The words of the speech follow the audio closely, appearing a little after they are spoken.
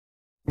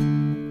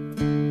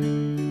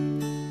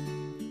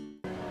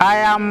I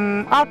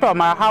am out of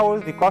my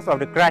house because of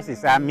the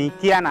crisis. I'm in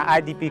Keana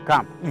IDP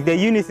camp, the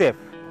UNICEF.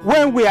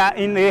 When we are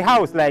in a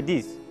house like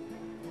this,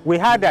 we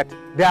heard that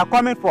they are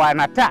coming for an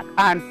attack,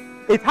 and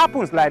it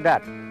happens like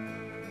that.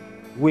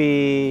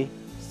 We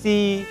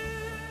see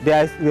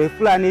the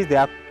Fulanis, they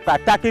are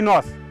attacking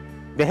us.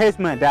 The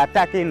herdsmen, they are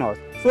attacking us.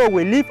 So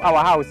we leave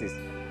our houses.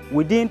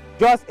 Within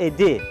just a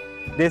day,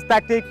 they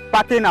started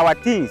packing our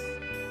things,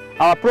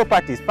 our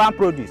properties, farm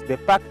produce. They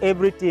pack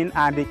everything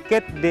and they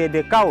kept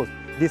the cows,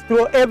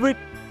 destroy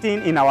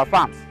everything in our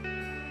farms.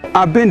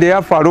 I've been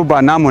there for Ruba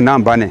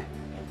Namunambane.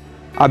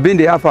 I've been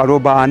there for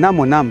Ruba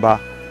Namunamba.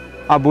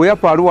 Abuya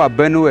Parua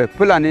Benue,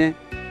 Pulane,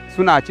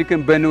 Suna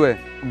Chicken Benue,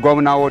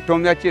 Governor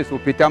Otomia Chesu,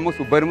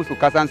 Pitamusu, Bermusu,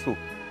 Kasansu.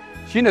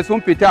 Shine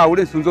Sum Pita,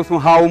 wouldn't Sunzo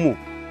Haumu.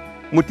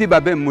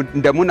 Mutiba Ben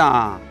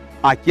Demuna,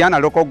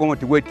 Keana local go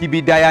to where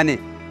Tibi Diane.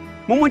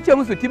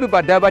 Mumuchamusu Tibi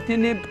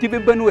Badabatini, Tibi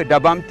Benue,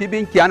 Dabam,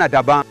 Tibi Keana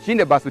Dabam,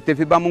 Shine Basu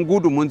Tefiba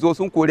Mungudu, Munzo,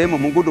 Sunkuremo,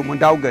 Mungudu,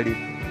 Mundaugari.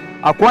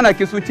 Akwana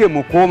Kisuche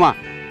Mukoma,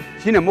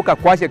 Shine Muka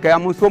Kwashe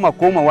Kayamu Soma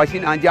Koma,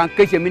 Washin Anjan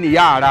Keshe Mini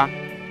Yara,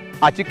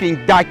 a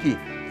chicken daki,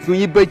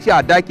 Sunyi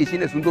Becha Daki,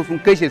 Shine Sunzo Sun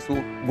Keshe Su,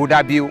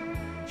 Budabiu,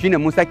 Shine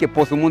Musake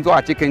Posumunzo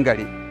a chicken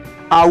gari.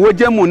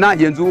 Awoje muna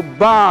yenzu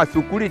ba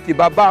security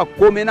baba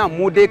komena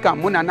mudeka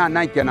muna na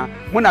nankena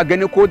muna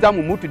gani ko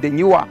zamu mutu da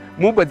yiwa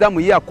mu ba zamu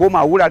iya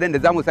koma wuraren da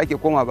zamu sake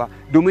koma ba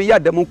domin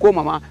yadda mun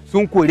koma ma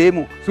sun kore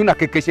mu suna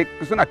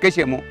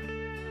kashe mu